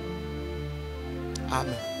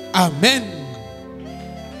 Amen. Amen.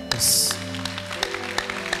 Yes.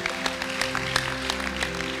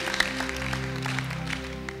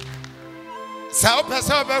 Sao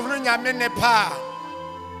pesa obehunu nyame ne pa.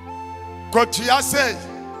 Kotua say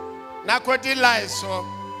na kodi lie so.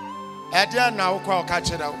 E dia na wo kwa ka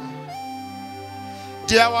kire wo.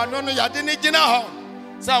 Dia wano no yade ne gina ho.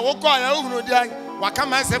 Sa wo kwa ya uhunu dia waka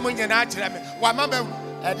ma asem nyina a kire me. Wa ma ba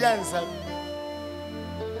e dia nsam.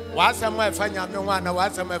 Wa asem e fa nyame ho ana wa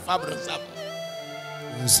asem e fa bronsam.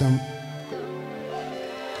 Nsam.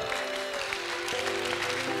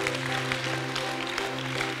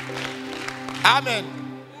 Amen.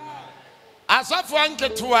 Asafo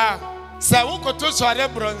anketua se wo koto sore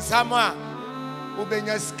bronsam a wo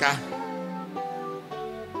benya sika.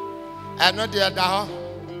 Eno de da ho.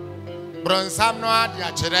 Bronsam no ade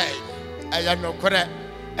a kire eya nokore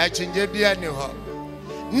e chinje bia ni ho.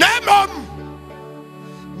 Nemom.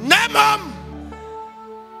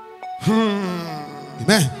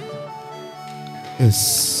 Amen.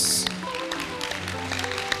 Yes.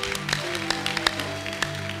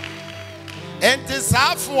 Enti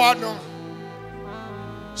safo no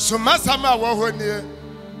sumasama wo honi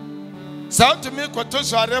sautumi koto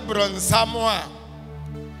sore bronsam a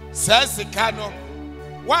sasika no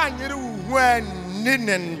wanyere wuhu ani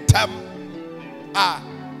nentam a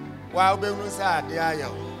wa obehunu sa ade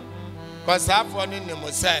ayo ko safo no ne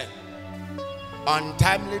mo say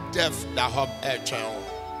untimely death da hob etwen.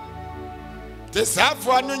 The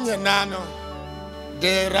safo no nyina no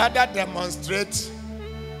they rather demonstrate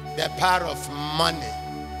the power of money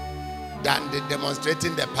than they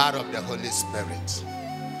demonstrating the power of the Holy Spirit.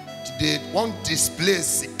 They won't display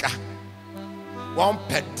sika, won't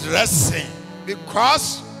pay dressing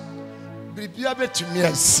because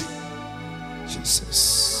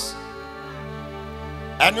Jesus.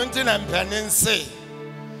 And until I'm planning say,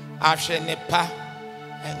 I shall nepa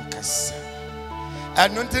and kasa.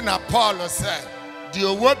 And until Apollo said,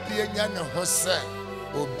 the word be a young Jose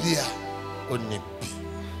Obia Onipi.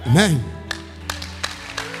 Amen.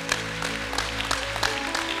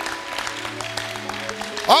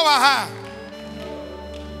 Owaha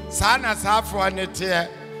sana safo anete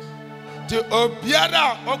ti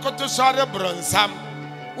obiara okoto sore bronsam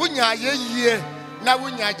wunya yeyie na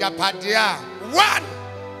wunya japade a 1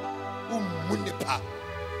 umunipa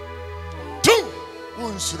 2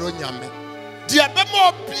 unsuro nyame dia be mo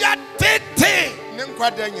obia tete ne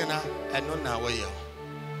nkwada nyina eno na woye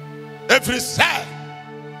every say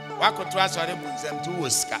wakoto asore bronsam tu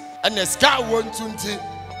woska ene ska wontunti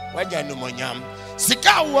wanya numonyam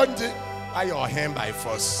sika wonde ayo him by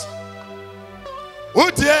force.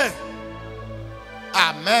 Udie.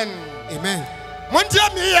 Amen. Amen. Mundia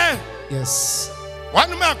miye. Yes.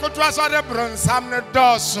 One man koto asore bronsam ne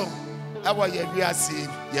doso. Ewo ye wiase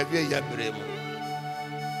ye wie ye bremu.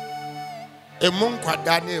 Emu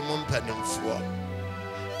nkwada na emu mpanimfo.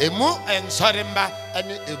 Emu ensoremba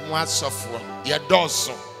ene emu asofo ye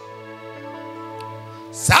doso.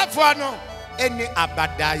 Safo no eni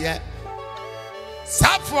abadaye.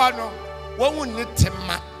 Safo no won ni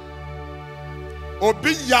tema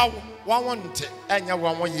obi yaw won nte enya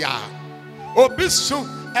won ya obi su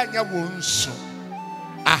enya won su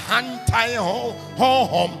ahantan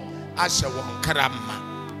hom ahye won krama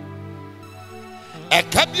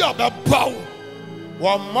eka bi obebaw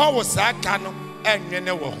won mo wo saka no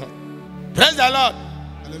enwene wo ho. Praise the Lord.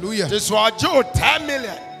 Hallelujah. This was 10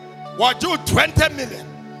 million, was 20 million,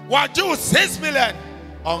 was 6 million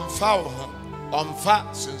on foul. On fa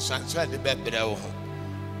sunsanso de bebre wo ho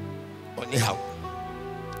oni haw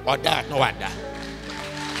oda no wada.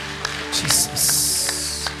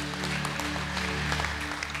 Jesus.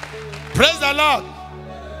 Praise the Lord.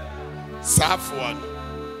 Safwan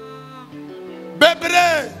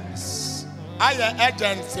bebre aya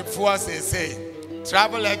agency for say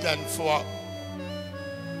travel agent for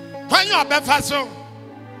When you befa so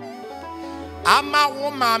ama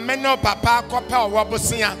wo ma me no papa kope owo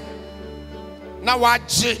bosia na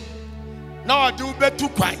waje na ode ubetu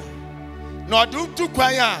kwan na ode utu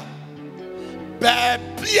kwan a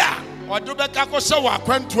bebia ode beka ko se wa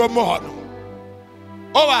kwantuo mo ho no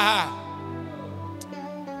o wa ha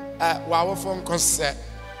wa wo fon ko se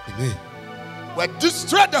we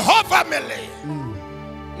destroy the whole family.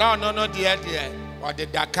 No dear or the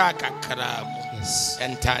Dakar kakra yes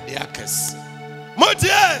enter the akas Motie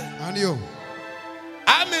Anio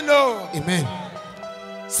Amino amen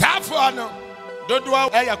Safuano Dodua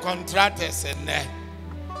eya contractors and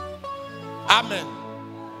amen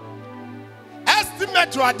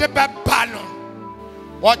estimate to a deba pano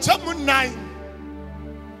watch up 9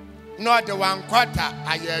 no the 1/4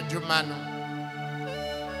 aye adwuma no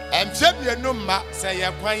emfebie no ma say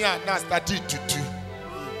ye kwan a na start to do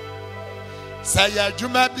say ya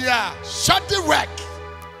adwuma bia short the work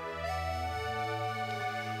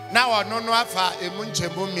now no afa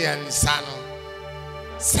emunchemu miensa no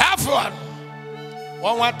safo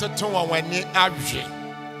won want to turn won wani ahwe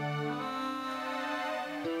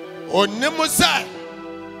onimu say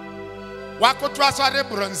wakoto asore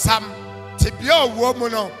bronsam tibia owo mu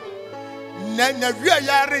no na wi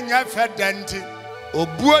ayare nya fedenti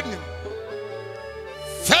obuonim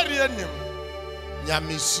ferienim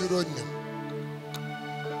nyamisuro nim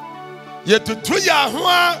yetutu ya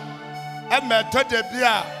ho emeto de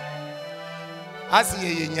bia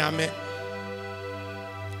asiye nyame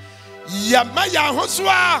yama ya ho so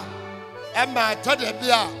a emeto de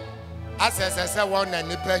bia asesese won na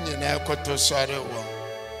nipa nyina ekoto sore wo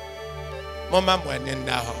mama mwani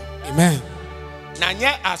nda ho amen na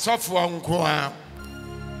nye asofo nko a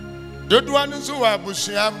dodoa nso wa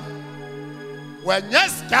busuam wa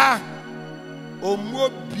nyeska omuo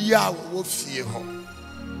bia wo fie ho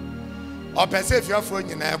opese fiafo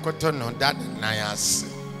nyina ekoto no that nice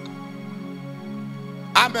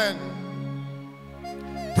amen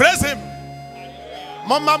praise him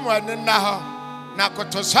mama mwani nda ho na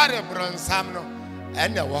koto sare bronsam no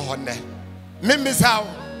ene wo ho ne mimisawo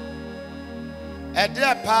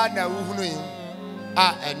ede pa na wuhunu yi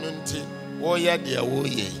a enunti wo ye de wo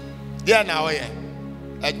ye de na wo ye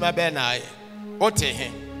adwuma be na ye ote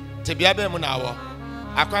he te bia be mu na wo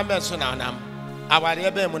akwan be so na nam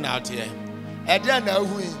aware be mu na ote ede na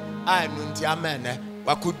hu yi a enunti amene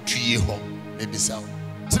wakodue ho mebisawo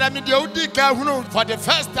tira me de udi ka hunu for the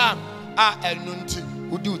first time a enunti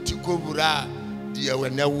udi utiko bura de we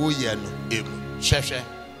na wo ye no emu hwehwe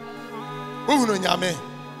uhunu nyame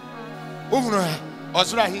uhunu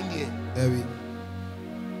osura hindie ewi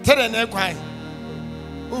tere na kwan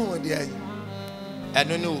uhunu de ayi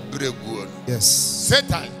eno ne obregu no yes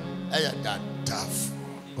Satan aya that tough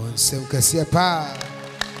on sem kase pa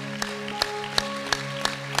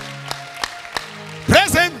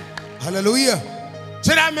praise him hallelujah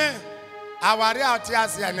tira me aware out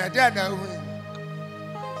ase na de na hu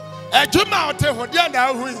adwuma ote ho de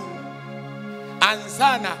na hu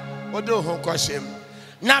ansana odo ho koshem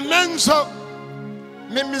na menso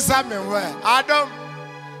mimisa me ho Adom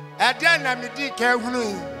ede na medi ka hunu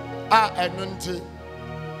a enunti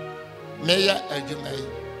meya adwuma yi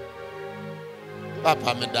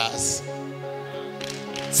papa me das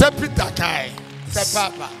se Peter kai se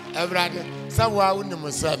papa evrade se wa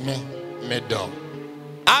unimu se me do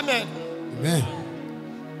amen amen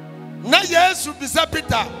na Yesu bisa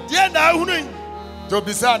Peter die na hunu to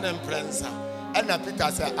bisa na prensa ena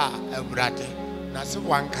Peter se evrade na se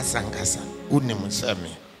wankasa unimu se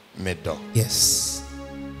me do yes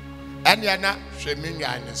and yana hwemi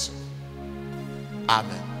ane so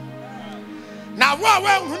amen na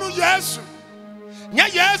wa hunu Yesu nya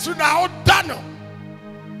Yesu na odano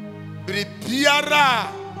bribiara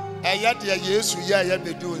eye de Yesu ye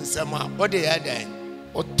bedu nsem a ode ye den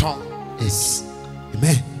oton yes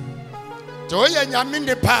amen to ye nyame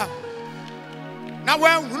ne pa na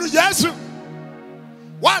wa hunu Yesu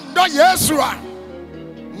wa ndo Yesu a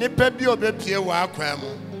nipa bi obepie wa akwan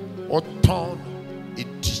mu oton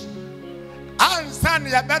edi ansan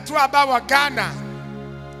ya beto aba wa Ghana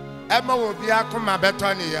ema wo bi akoma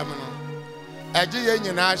beto ne yem no eje ye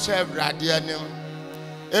nyina hye Awurade anim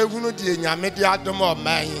ehunu die nyame de adom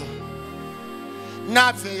oman na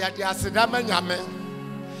afi ya de asedama nyame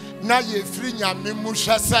na ye firi nyame mu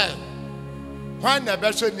hwese hwan na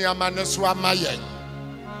behwe niama ne so amayen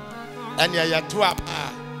ene ya to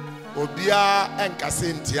aba obia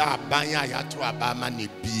enkase ntia aban ya to aba ma ne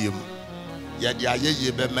biem ya de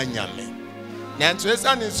ayeye be manyame na nto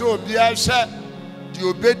esa ne so obia hwe di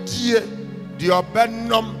obedie di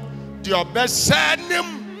obenom di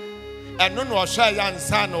obesenim eno no hwe ya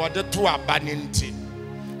nsa na ode to aba ne nti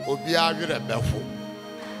obi awere beho.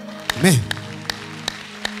 Amen.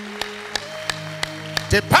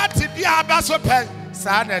 The party be abaso pen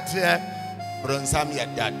sanete bronsam ya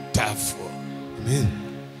dadafo. Amen.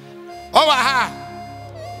 Owa ha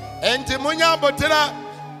enti munya botira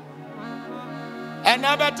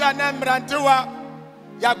enabata na mrantewa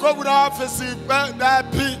yakobura office ba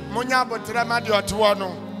pi munya botira ma de oto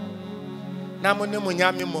no na mo ne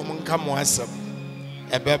munya me mom nka mo asem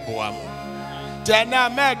ebeboa mo tena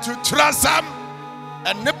me to trasam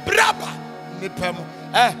ene braba nipam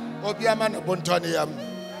obi ama no bonto ne yam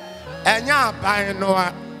enya aban no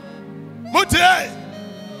a mutie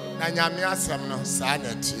na nyame asem no sa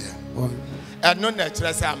na tie eno na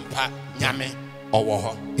kire se ampa nyame owo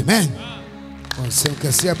ho. Amen. Onsem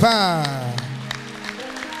kase pa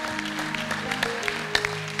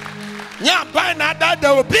nya ban na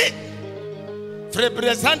dada obi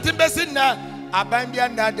representing besin na aban bia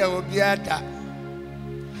na dada obi ada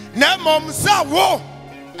na mom sa wo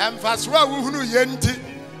emfaso a wuhunu yenti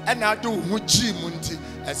ena ado hu chi mu nti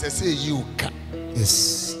esese yi uka.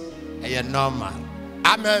 Yes. Eye normal.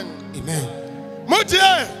 Amen. Amen. Mutie.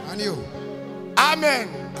 Anio. Amen.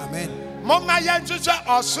 Amen. Mama yanjuja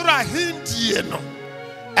osura hindie no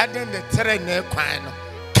eden de tere ne kwan no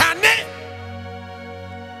kane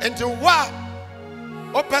enti wa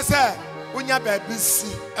opese unya baabi si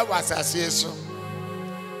e wasase so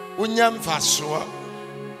unya mfaso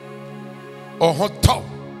ohoto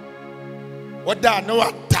oda no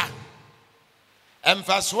ata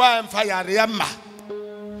emfaso emfa yare ma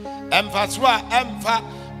emfaso emfa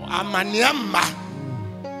amane ma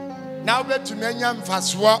na obetumi anya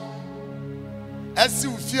mfaso asi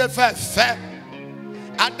ufie fe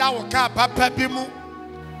ada wo ka papa bi mu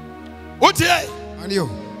utie Anio.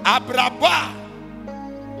 abraba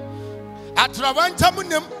atrawancha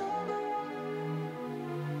munem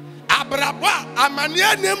abraba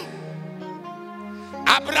amaneanem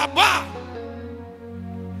abraba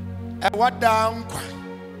wada nkwa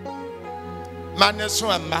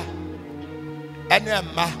maneso amma ene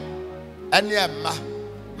amma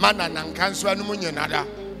mana nankanso anu munyinada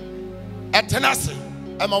etenase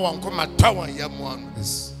ema wonko matawon yemu ono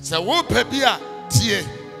se wo pebia tie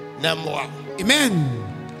na moa. Amen.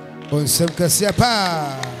 Onsem kase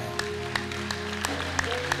pa.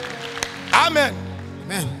 Amen.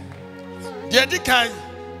 Amen. Dedikai,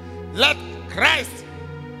 let Christ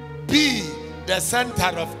be the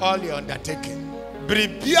center of all your undertaking.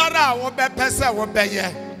 Bribiara wo be pese wo be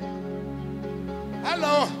ye.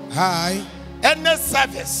 Hello. Hi. Any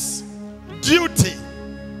service, duty,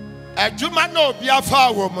 adwuma na obi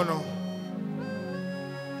afa wo mu no.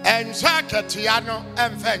 Enhwa ketua no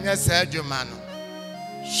emfa nye se adwuma no.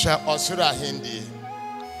 Hwe osura hindi.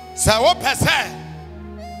 Sa wo pese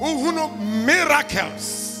uhunu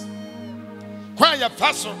miracles. When you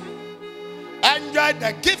fast, enjoy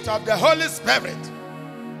the gift of the Holy Spirit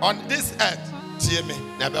on this earth.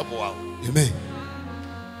 Amen.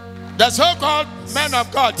 The so-called men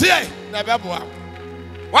of God,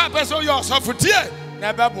 one person yourself for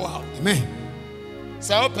Amen.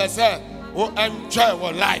 So person who enjoy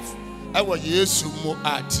our life, I will use more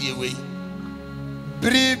at you.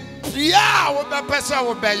 Prepare what person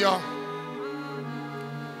will be your.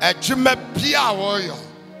 A jumma pia warrior.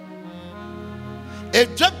 A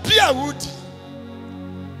japia woody.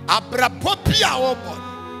 A brapopia woman.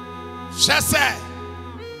 Shase.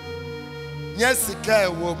 Yes, a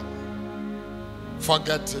woman.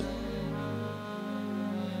 Forget it.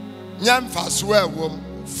 Nyam faswe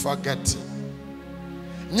woman. Forget it.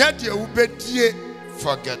 Nyat ye ubedie.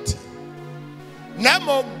 Forget it.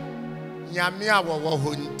 Nemo nyamia wawa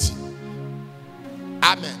hunti.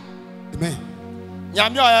 Amen. Amen.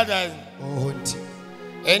 Nyame oyada ohonti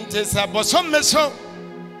ente saboso meso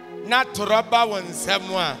na toroba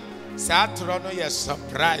wonsam a sa toro no ye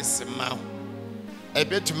surprise ma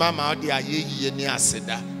ebetuma ma odi ayeye ni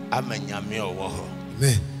aseda ama nyame owo ho.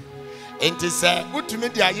 Amen. Ente sa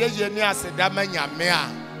utumi di ayeye ni aseda ma nyame a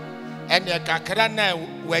ene kakra na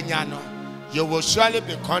wanya no you will surely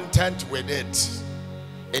be content with it.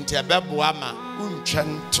 Ente ebebo ama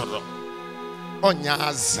untwen toro onya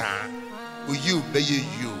azan you be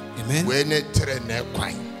you. Amen. When it train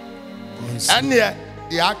quine. And yet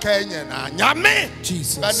the Akanya Yame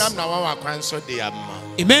Jesus. But I'm now our counsel the Amma.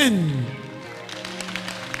 Amen.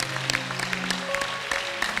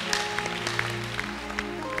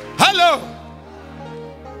 Hello.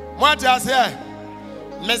 What I say?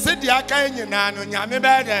 Messi the Akanya no Yame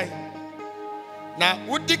bad. Now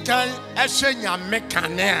would the kind Ashenya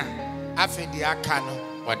mekane after the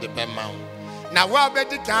Akano or the Bemau. Now, what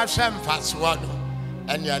better can Shem fast one?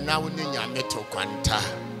 And you are now in your metal quanta.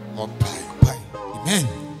 Amen.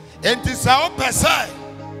 Enti sa opese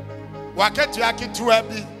waketu aketua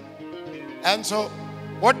bi enso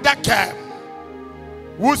wodaka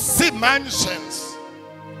wo see mansions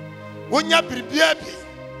wonya biribia bi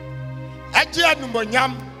agye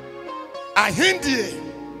anumonyam ahindie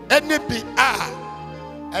ene bi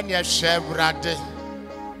ene ehwe Awurade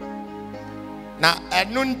na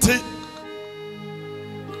enu nti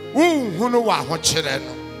uhunu wa hokyere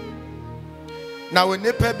no na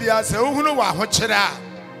wonipa bia se uhunu wa hokyere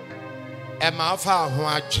ema afa ho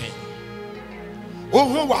atwe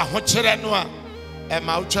uhu wa hokyere no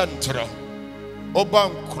ema utwa ntro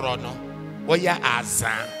obon kro no woya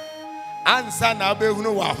azan ansa na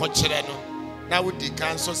obehunu wa hokyere no na wodi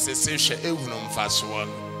kanso sese hwe ehunu mfaso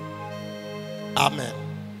no. Amen.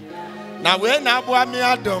 Na we na aboa me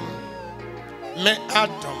Adom.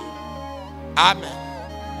 Amen.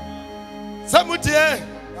 Samutie.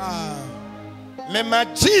 Me ma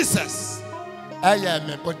Jesus aya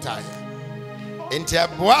me botaye. Enti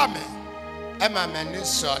aboa me ema me ni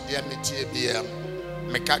so de metie bia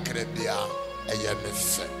me kakra bia aya me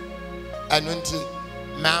fe. Anu nti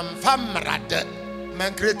mamfa mrade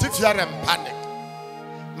man creative fear panic.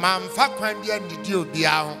 Mamfa kwan bia ndidi obi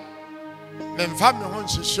ho. Memfa me ho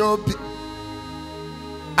nhihye obi.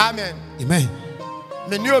 Amen. Amen.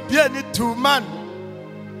 Me ni obi ani 2 man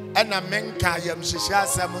ena menka yam nhihye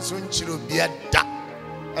asam so nchiro bia da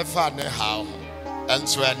efa ne ha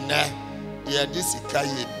enso ene ye disika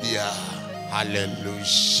ye bia.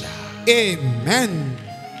 Hallelujah. Amen.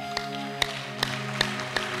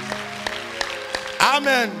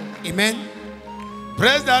 Amen. Amen.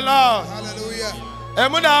 Praise the Lord. Hallelujah.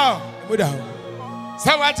 Emuda.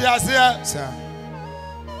 Say what you say, sir.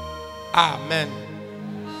 Amen.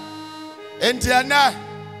 Entiana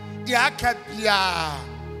ya kapia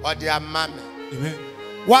or their mammy. Amen.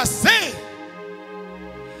 Was say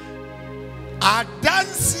a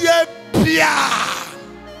dance ye pia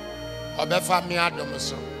obefa mi Adom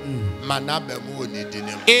so manabe mu oni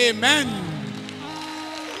dinim. Amen.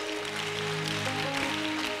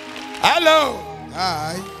 Hello.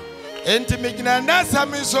 Hi. Enti me gina na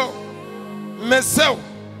sami so mesew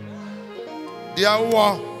dia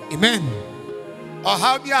wo. Amen. Or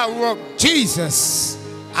how be a wo Jesus.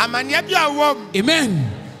 Amania be a wo.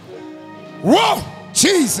 Amen. Wo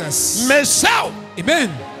Jesus. mesew.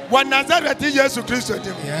 Amen. Wa Nazareth Jesus Christ.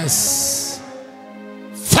 Yes.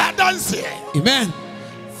 Fa dance. Amen.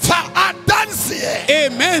 Fa dance.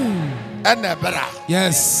 Amen. Enebra.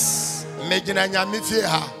 Yes. Me gina nyame fie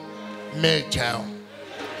ha me chao.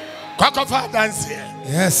 Kwako fa dance.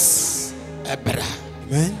 Yes. Ebra.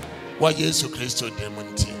 Amen. Wa Jesus Christ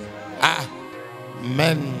demonti.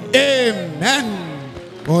 Amen. Amen.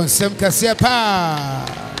 Bon sem kasia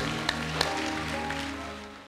pa.